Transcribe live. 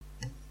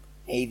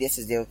Hey, this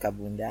is Dale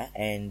Kabunda,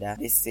 and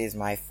this is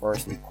my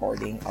first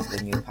recording of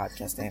the new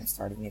podcast that I'm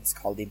starting. It's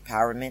called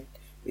Empowerment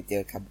with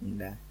Dale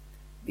Kabunda,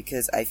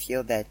 because I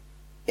feel that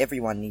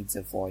everyone needs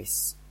a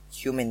voice.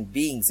 Human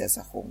beings as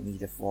a whole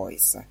need a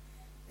voice.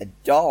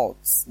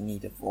 Adults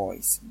need a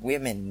voice.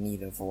 Women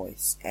need a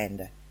voice.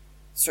 And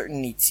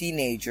certainly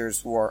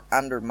teenagers who are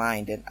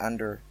undermined and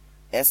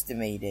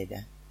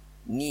underestimated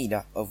need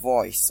a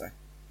voice.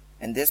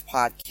 And this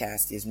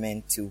podcast is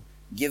meant to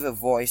give a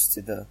voice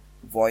to the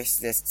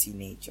voiceless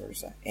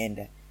teenagers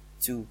and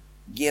to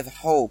give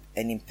hope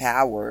and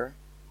empower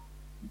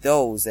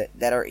those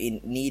that are in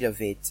need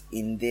of it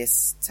in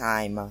this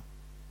time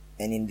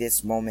and in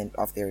this moment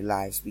of their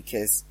lives,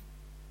 because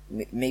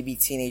maybe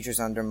teenagers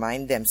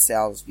undermine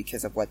themselves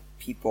because of what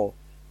people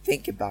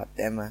think about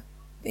them,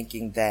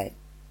 thinking that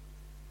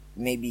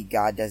maybe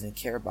God doesn't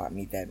care about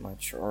me that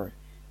much, or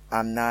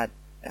I'm not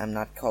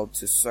called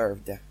to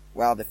serve.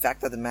 Well, the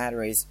fact of the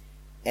matter is,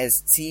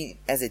 as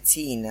a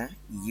teen,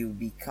 you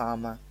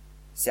become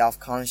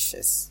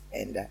self-conscious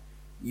and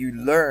you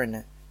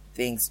learn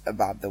things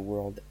about the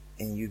world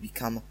and you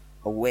become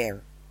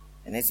aware.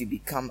 And as you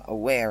become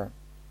aware,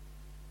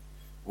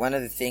 one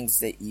of the things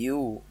that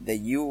you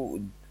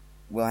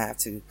will have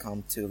to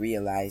come to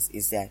realize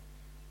is that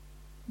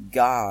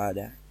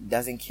God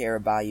doesn't care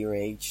about your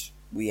age.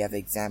 We have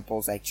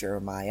examples like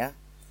Jeremiah.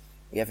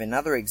 We have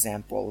another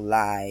example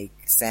like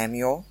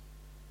Samuel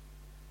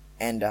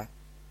and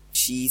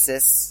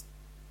Jesus.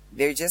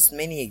 There are just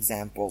many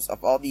examples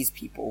of all these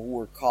people who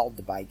were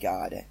called by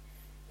God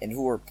and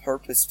who were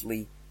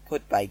purposefully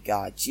put by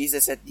God.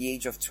 Jesus at the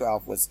age of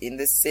 12 was in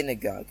the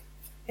synagogue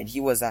and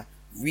he was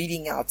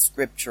reading out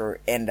scripture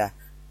and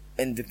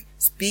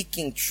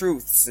speaking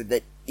truths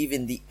that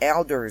even the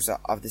elders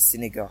of the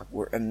synagogue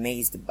were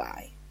amazed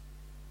by.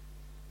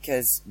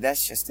 Because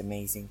that's just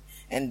amazing.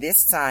 And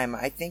this time,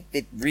 I think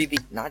that really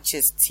not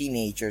just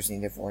teenagers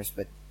need a voice,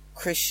 but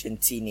Christian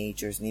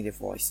teenagers need a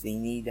voice. They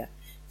need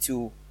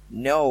to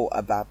know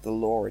about the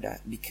Lord,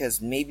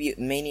 because maybe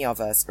many of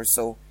us are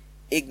so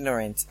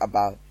ignorant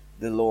about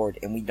the Lord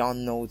and we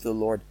don't know the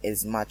Lord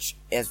as much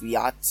as we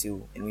ought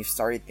to, and we've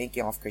started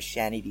thinking of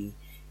Christianity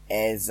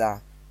as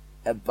a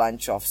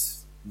bunch of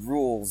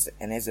rules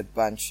and as a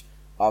bunch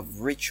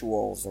of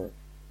rituals or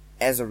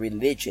as a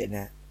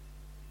religion.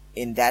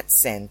 In that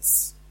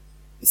sense,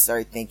 we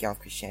started thinking of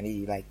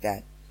Christianity like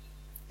that.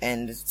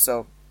 And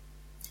so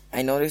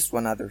I noticed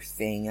one other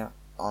thing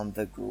on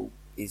the group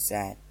is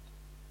that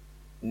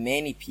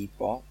many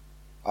people,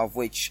 of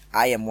which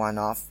I am one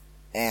of,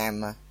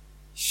 am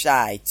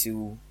shy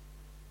to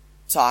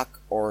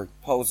talk or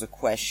pose a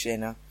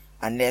question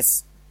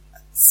unless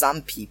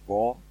some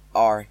people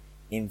are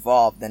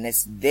involved.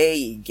 Unless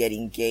they get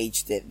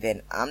engaged,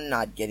 then I'm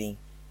not getting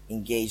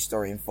engaged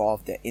or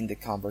involved in the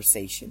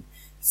conversation.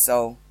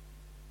 So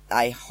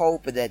I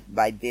hope that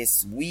by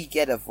this we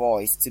get a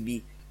voice to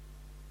be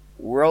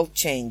world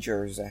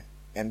changers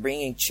and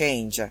bringing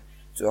change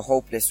to a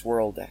hopeless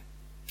world.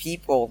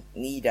 People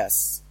need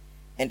us.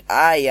 And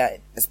I,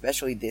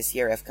 especially this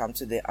year, have come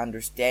to the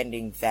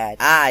understanding that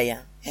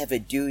I have a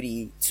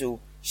duty to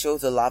show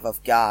the love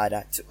of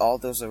God to all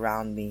those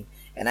around me.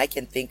 And I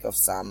can think of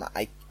some.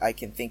 I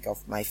can think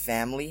of my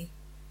family,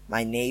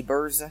 my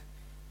neighbors,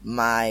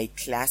 my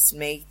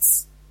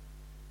classmates,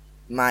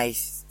 my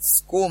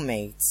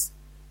schoolmates,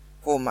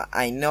 whom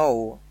I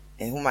know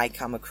and whom I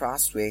come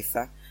across with,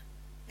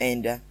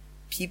 and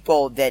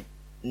people that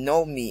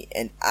know me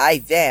and I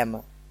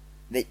them,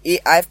 that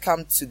I've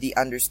come to the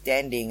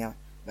understanding,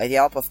 by the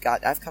help of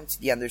God, I've come to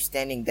the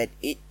understanding that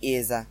it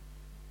is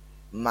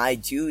my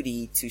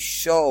duty to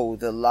show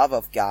the love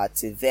of God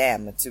to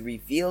them, to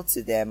reveal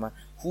to them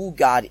who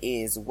God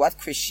is, what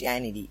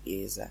Christianity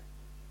is.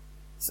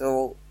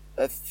 So,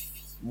 a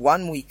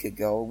week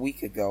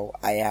ago,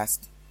 I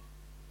asked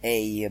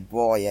a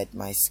boy at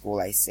my school,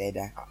 I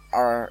said,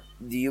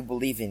 do you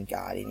believe in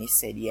God? And he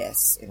said,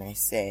 yes. And I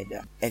said,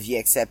 have you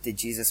accepted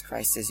Jesus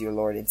Christ as your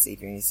Lord and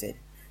Savior? And he said,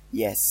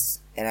 yes.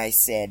 And I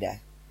said,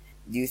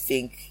 do you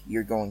think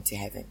you're going to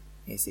heaven?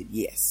 And he said,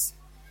 yes.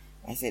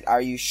 I said, are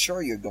you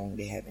sure you're going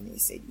to heaven? And he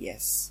said,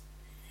 yes.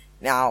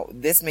 Now,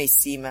 this may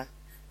seem a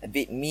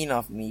bit mean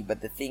of me, but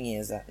the thing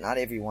is, not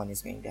everyone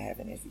is going to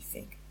heaven as we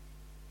think.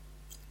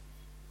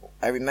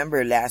 I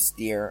remember last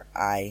year,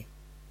 I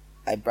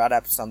brought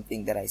up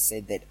something that I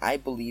said that I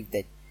believe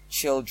that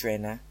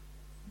children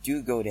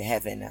do go to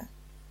heaven.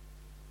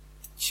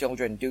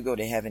 Children do go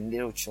to heaven,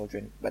 little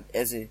children. But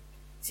as a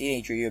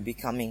teenager, you're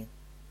becoming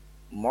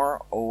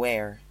more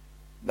aware.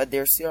 But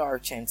there still are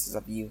chances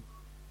of you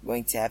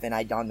going to heaven.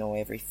 I don't know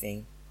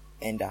everything.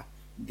 And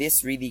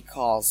this really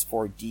calls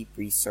for deep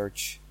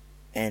research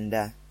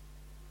and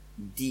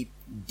deep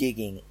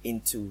digging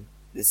into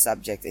the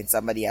subject. And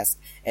somebody asked,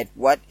 at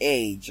what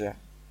age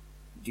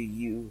do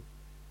you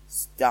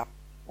stop?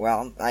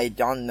 Well, I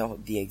don't know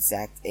the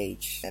exact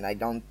age, and I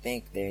don't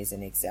think there is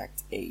an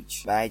exact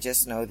age. But I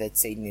just know that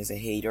Satan is a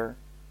hater.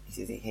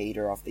 He is a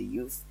hater of the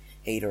youth,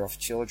 hater of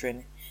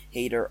children,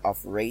 hater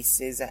of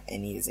races,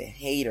 and he is a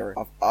hater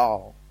of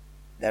all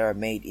that are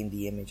made in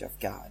the image of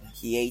God.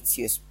 He hates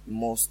you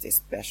most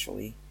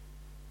especially.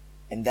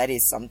 And that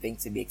is something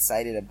to be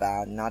excited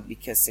about, not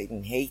because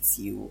Satan hates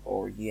you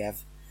or you have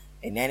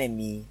an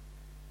enemy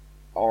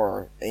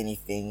or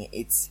anything.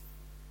 It's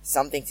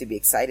something to be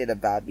excited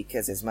about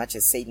because as much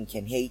as Satan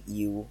can hate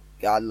you,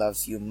 God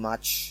loves you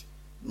much,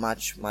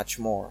 much, much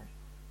more.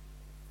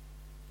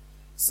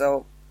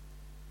 So,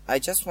 I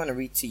just want to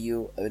read to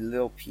you a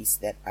little piece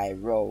that I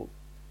wrote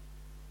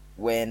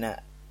when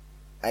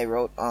I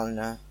wrote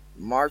on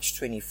March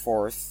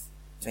 24th,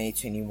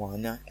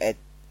 2021 at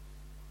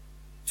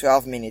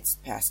 12 minutes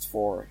past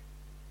 4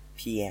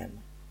 p.m.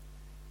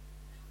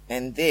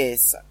 And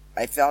this,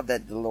 I felt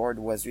that the Lord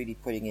was really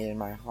putting it in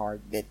my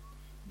heart that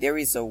there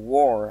is a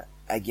war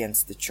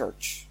against the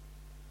church.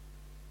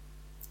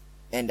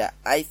 And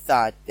I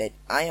thought that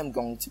I am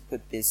going to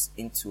put this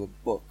into a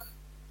book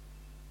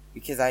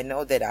because I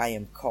know that I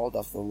am called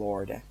of the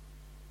Lord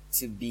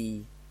to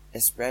be a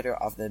spreader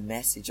of the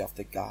message of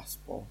the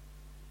gospel.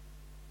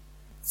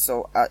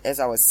 So as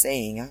I was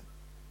saying,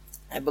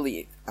 I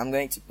believe I'm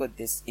going to put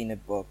this in a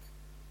book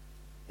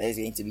that is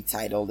going to be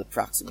titled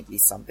approximately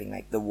something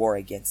like The War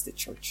Against the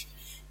Church.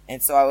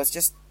 And so I was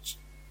just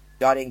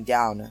jotting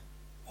down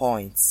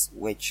points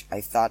which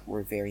I thought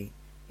were very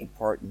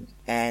important.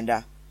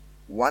 And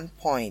one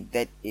point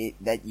that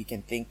you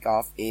can think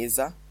of is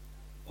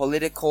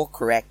political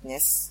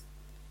correctness,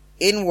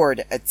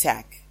 inward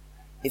attack,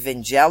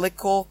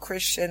 evangelical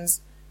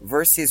Christians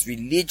versus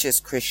religious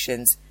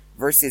Christians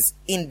versus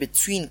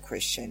in-between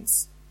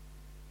Christians.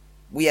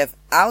 We have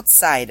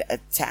outside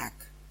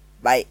attack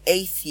by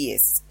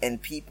atheists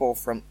and people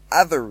from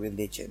other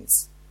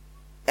religions.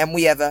 And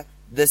we have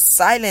the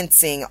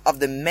silencing of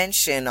the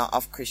mention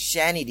of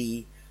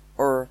Christianity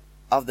or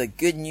of the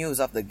good news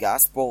of the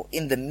gospel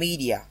in the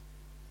media.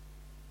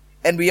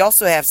 And we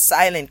also have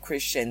silent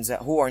Christians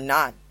who are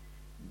not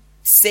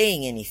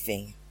saying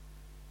anything.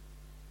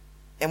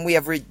 And we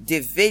have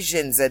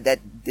divisions that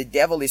the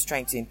devil is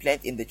trying to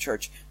implant in the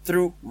church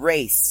through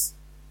race.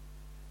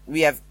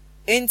 We have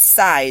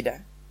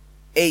inside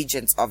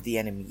agents of the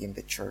enemy in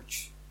the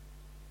church.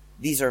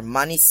 These are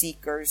money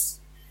seekers,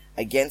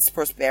 against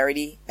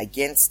prosperity,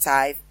 against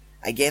tithe,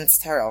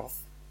 against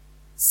health,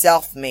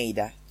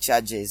 self-made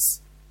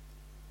judges.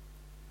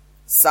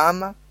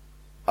 Some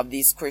of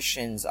these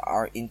Christians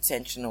are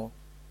intentional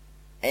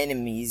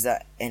enemies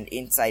and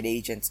inside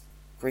agents,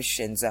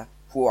 Christians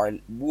who are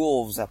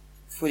wolves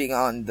putting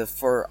on the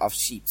fur of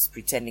sheep,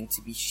 pretending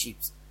to be sheep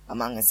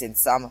among us. And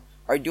some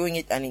are doing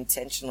it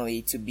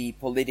unintentionally to be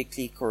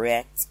politically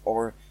correct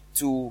or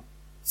to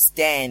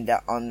stand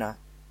on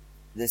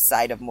the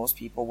side of most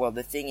people. Well,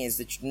 the thing is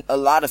that a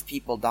lot of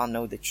people don't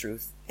know the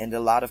truth, and a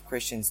lot of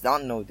Christians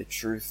don't know the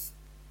truth.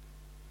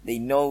 They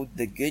know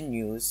the good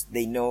news.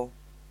 They know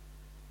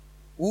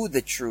who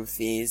the truth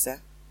is.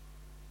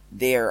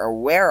 They are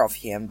aware of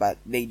him, but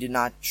they do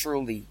not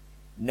truly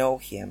know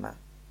him.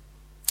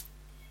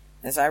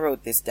 As I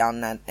wrote this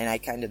down, and I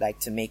kind of like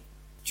to make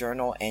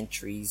journal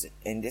entries,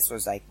 and this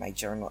was like my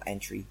journal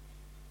entry.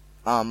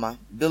 The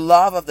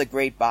love of the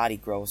great body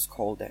grows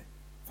colder,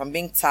 from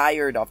being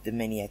tired of the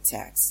many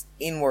attacks,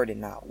 inward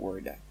and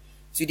outward,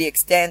 to the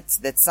extent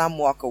that some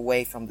walk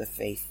away from the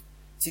faith,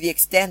 to the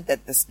extent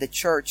that the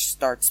church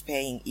starts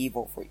paying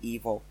evil for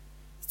evil,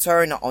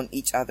 turn on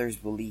each other's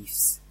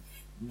beliefs.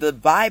 The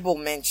Bible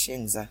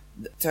mentions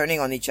turning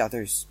on each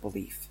other's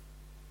belief.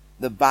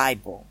 The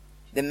Bible,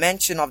 the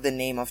mention of the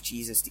name of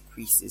Jesus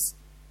decreases.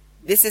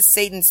 This is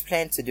Satan's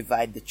plan to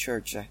divide the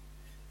church,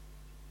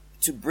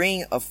 to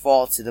bring a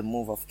fall to the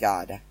move of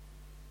God,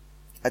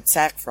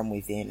 attack from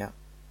within,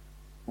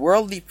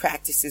 worldly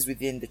practices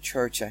within the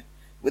church,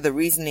 with the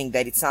reasoning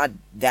that it's not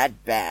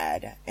that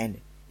bad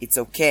and it's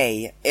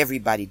okay,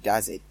 everybody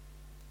does it.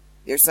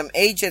 There's some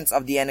agents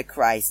of the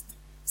Antichrist,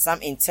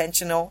 some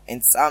intentional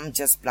and some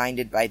just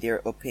blinded by their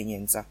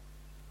opinions.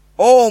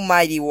 O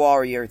mighty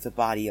warrior, the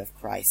body of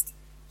Christ,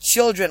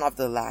 children of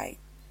the light,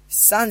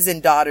 sons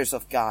and daughters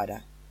of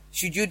God,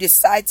 should you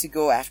decide to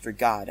go after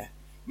God,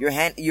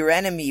 your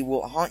enemy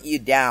will hunt you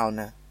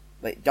down,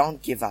 but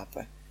don't give up.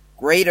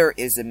 Greater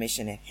is the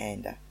mission at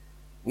hand.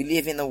 We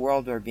live in a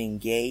world where being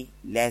gay,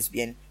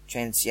 lesbian,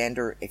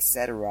 transgender,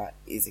 etc.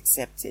 is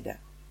accepted,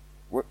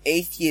 where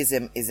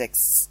atheism is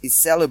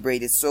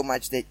celebrated so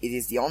much that it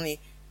is the only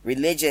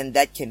religion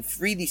that can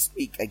freely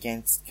speak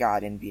against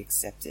God and be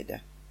accepted.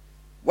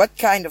 What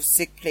kind of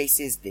sick place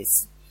is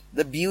this?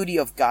 The beauty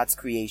of God's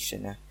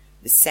creation,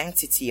 the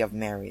sanctity of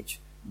marriage,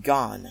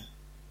 gone.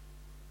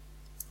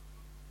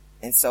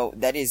 And so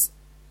that is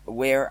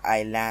where I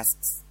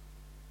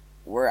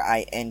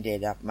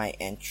ended up my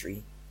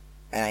entry,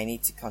 and I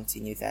need to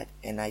continue that.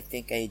 And I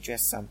think I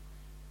addressed some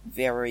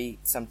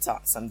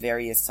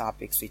various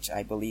topics which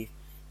I believe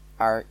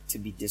are to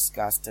be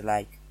discussed,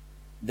 like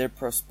the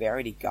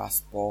prosperity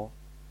gospel,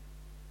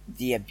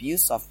 the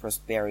abuse of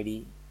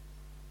prosperity,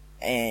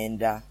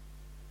 and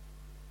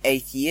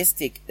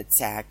atheistic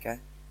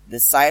attack, the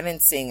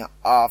silencing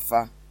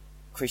of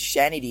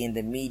Christianity in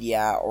the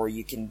media, or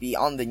you can be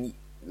on the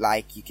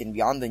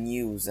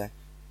news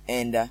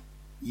and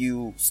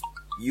you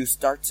you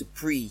start to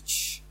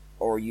preach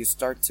or you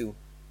start to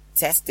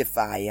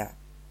testify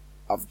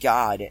of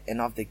God and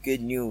of the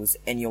good news,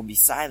 and you'll be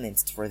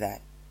silenced for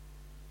that.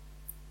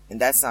 And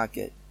that's not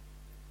good.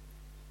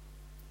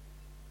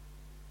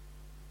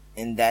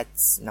 And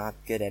that's not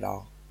good at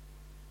all.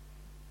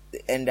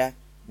 And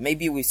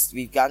maybe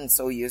we've gotten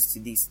so used to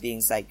these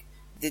things, like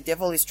the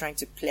devil is trying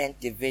to plant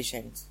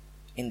divisions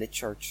in the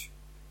church.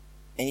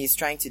 And he's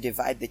trying to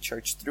divide the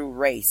church through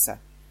race,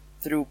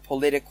 through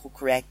political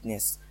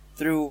correctness,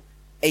 through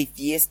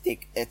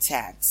atheistic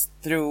attacks,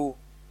 through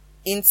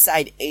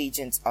inside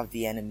agents of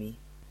the enemy,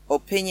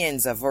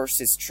 opinions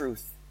versus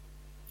truth,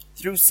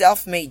 through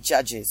self-made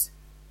judges,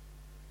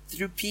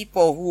 through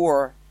people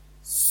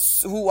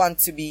who want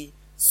to be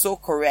so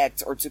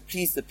correct or to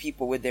please the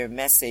people with their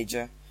message,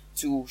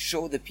 to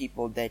show the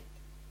people that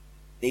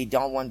they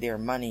don't want their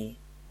money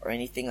or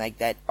anything like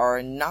that,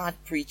 are not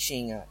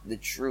preaching the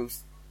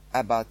truth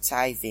about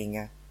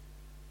tithing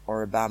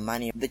or about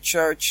money. The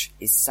church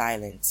is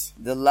silent.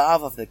 The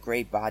love of the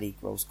great body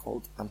grows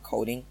cold. I'm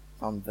quoting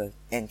from the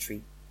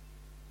entry.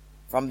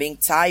 From being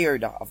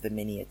tired of the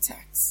many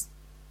attacks.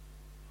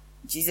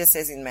 Jesus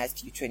says in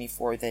Matthew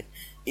 24 that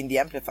in the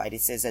Amplified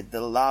it says that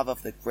the love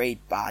of the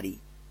great body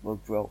will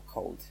grow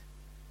cold.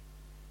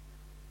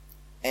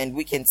 And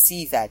we can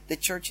see that the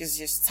church is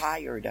just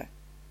tired.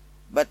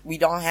 But we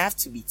don't have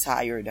to be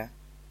tired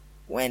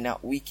when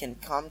we can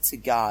come to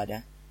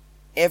God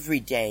every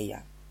day.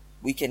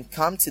 We can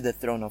come to the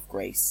throne of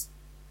grace.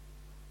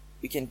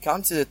 We can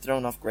come to the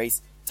throne of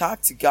grace,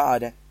 talk to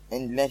God,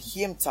 and let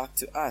Him talk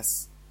to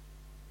us.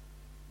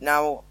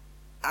 Now,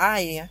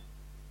 I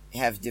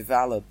have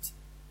developed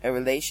a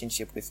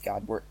relationship with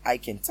God where I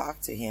can talk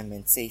to Him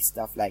and say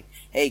stuff like,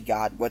 "Hey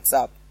God, what's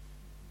up?"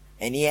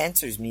 And He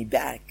answers me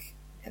back,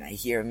 and I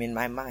hear Him in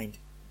my mind.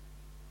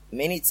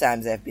 Many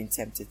times I've been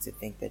tempted to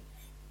think that,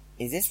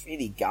 is this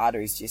really God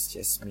or is this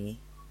just me?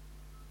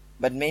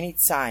 But many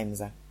times,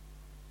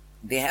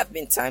 there have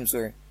been times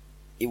where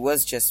it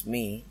was just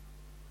me.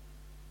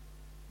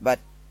 But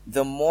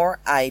the more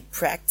I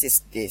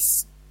practice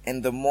this,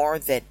 and the more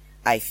that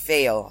I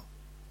fail,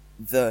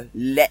 the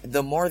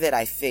more that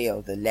I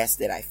fail, the less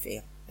that I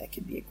fail. That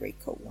could be a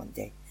great quote one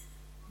day.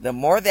 The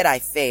more that I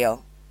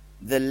fail,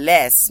 the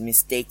less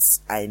mistakes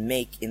I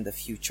make in the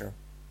future.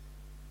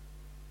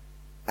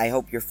 I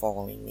hope you're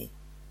following me.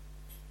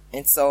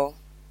 And so,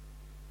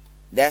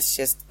 that's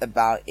just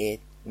about it.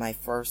 My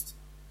first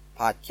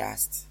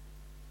podcast.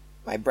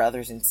 My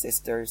brothers and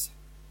sisters,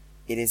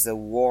 it is a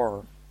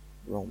war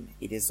room.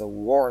 It is a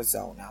war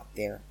zone out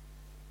there.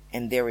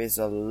 And there is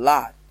a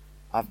lot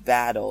of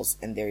battles,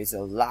 and there is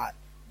a lot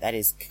that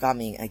is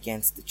coming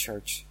against the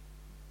church.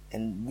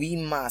 And we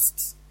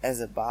must,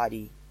 as a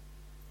body,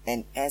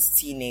 and as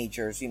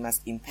teenagers, we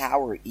must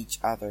empower each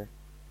other.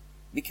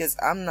 Because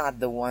I'm not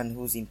the one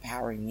who's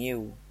empowering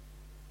you.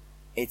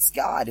 It's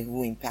God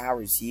who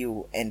empowers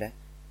you, and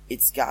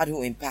it's God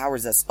who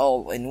empowers us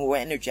all and who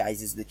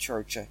energizes the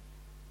church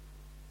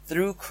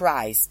through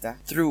Christ,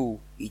 through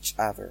each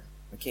other.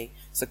 Okay?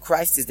 So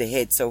Christ is the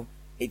head, so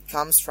it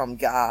comes from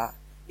God.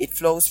 It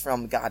flows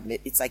from God.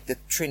 It's like the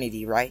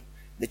Trinity, right?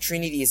 The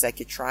Trinity is like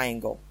a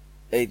triangle.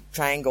 A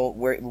triangle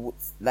where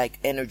like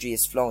energy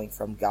is flowing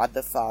from God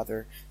the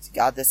Father to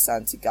God the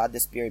Son to God the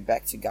Spirit,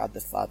 back to God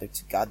the Father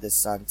to God the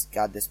Son to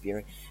God the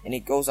Spirit, and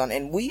it goes on.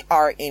 And we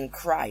are in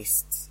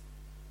Christ.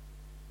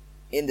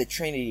 In the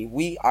Trinity,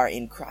 we are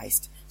in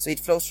Christ. So it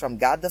flows from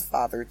God the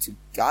Father to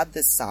God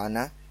the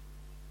Son,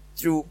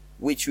 through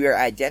which we are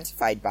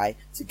identified by,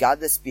 to God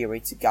the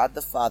Spirit, to God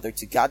the Father,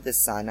 to God the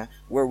Son,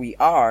 where we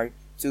are,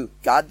 to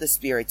God the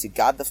Spirit, to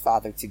God the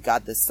Father, to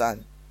God the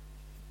Son.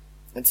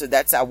 And so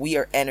that's how we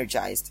are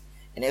energized.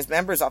 And as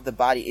members of the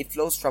body, it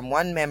flows from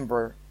one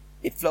member,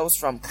 it flows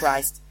from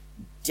Christ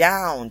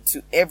down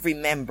to every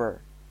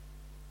member.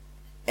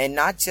 And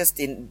not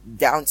just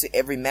down to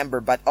every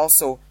member, but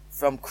also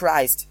from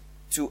Christ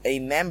to a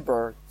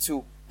member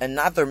to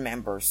another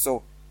member.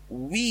 So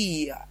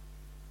we,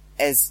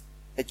 as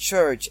a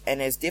church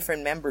and as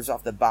different members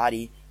of the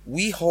body,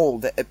 we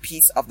hold a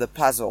piece of the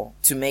puzzle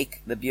to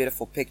make the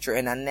beautiful picture.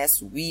 And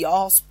unless we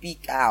all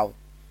speak out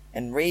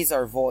and raise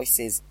our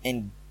voices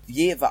and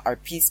give our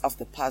piece of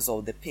the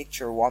puzzle, the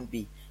picture won't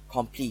be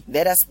complete.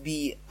 Let us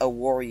be a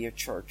warrior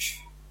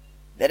church.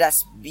 Let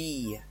us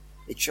be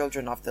the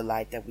children of the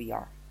light that we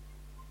are.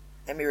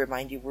 Let me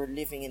remind you, we're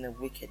living in a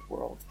wicked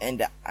world.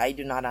 And I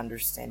do not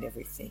understand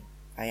everything.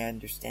 I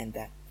understand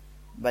that.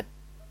 But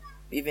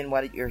even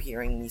what you're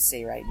hearing me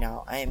say right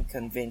now, I am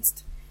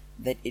convinced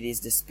that it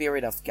is the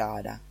Spirit of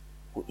God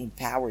who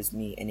empowers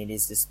me. And it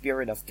is the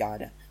Spirit of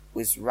God who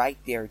is right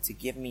there to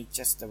give me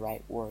just the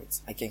right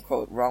words. I can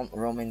quote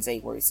Romans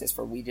 8 where it says,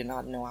 "For we do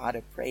not know how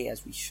to pray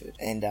as we should."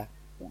 And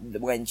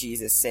when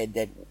Jesus said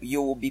that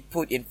you will be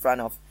put in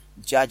front of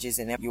judges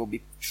and you will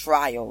be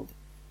trialed,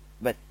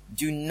 but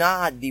do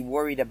not be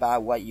worried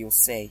about what you'll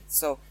say.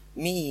 So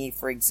me,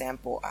 for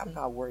example, I'm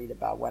not worried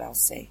about what I'll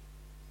say.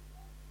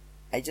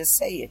 I just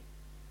say it.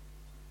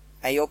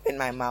 I open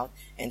my mouth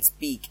and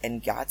speak,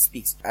 and God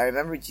speaks. I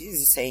remember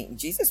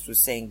Jesus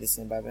was saying this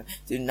in the Bible.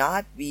 Do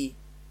not be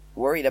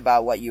worried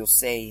about what you'll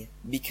say,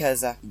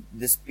 because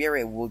the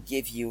Spirit will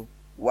give you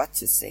what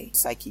to say.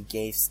 It's like He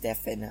gave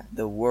Stephen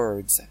the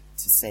words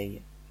to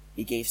say.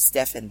 He gave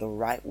Stephen the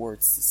right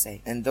words to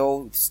say. And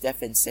though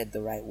Stephen said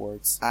the right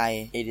words,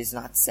 it is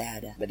not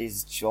sad, but it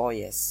is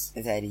joyous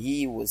that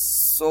he was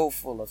so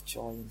full of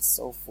joy and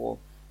so full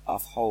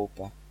of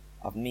hope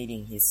of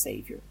meeting his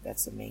Savior.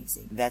 That's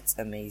amazing. That's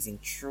amazing.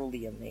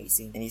 Truly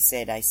amazing. And he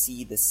said, I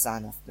see the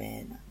Son of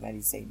Man. What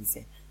he said? He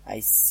said,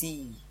 I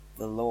see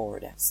the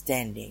Lord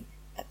standing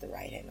at the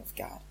right hand of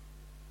God.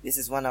 This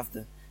is one of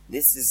the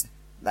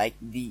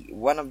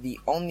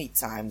only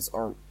times,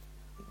 or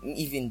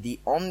even the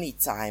only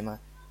time,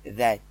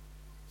 that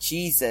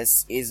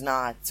Jesus is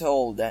not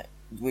told that,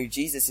 where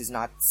Jesus is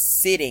not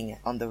sitting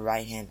on the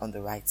right hand, on the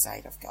right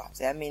side of God.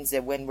 So that means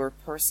that when we're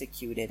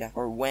persecuted,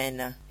 or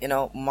when,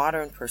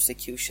 modern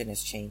persecution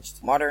has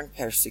changed. Modern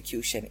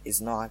persecution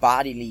is not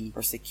bodily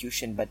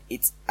persecution, but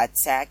it's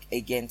attack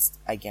against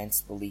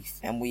belief.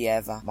 And we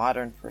have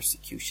modern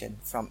persecution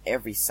from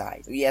every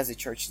side. We as a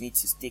church need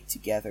to stick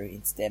together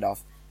instead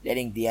of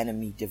letting the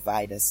enemy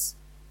divide us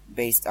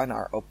based on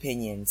our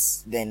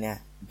opinions than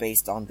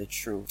based on the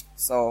truth.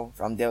 So,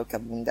 from Del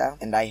Cabunda,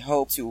 and I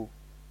hope to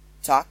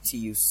talk to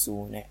you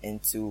soon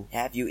and to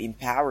have you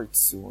empowered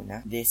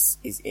soon. This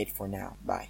is it for now. Bye.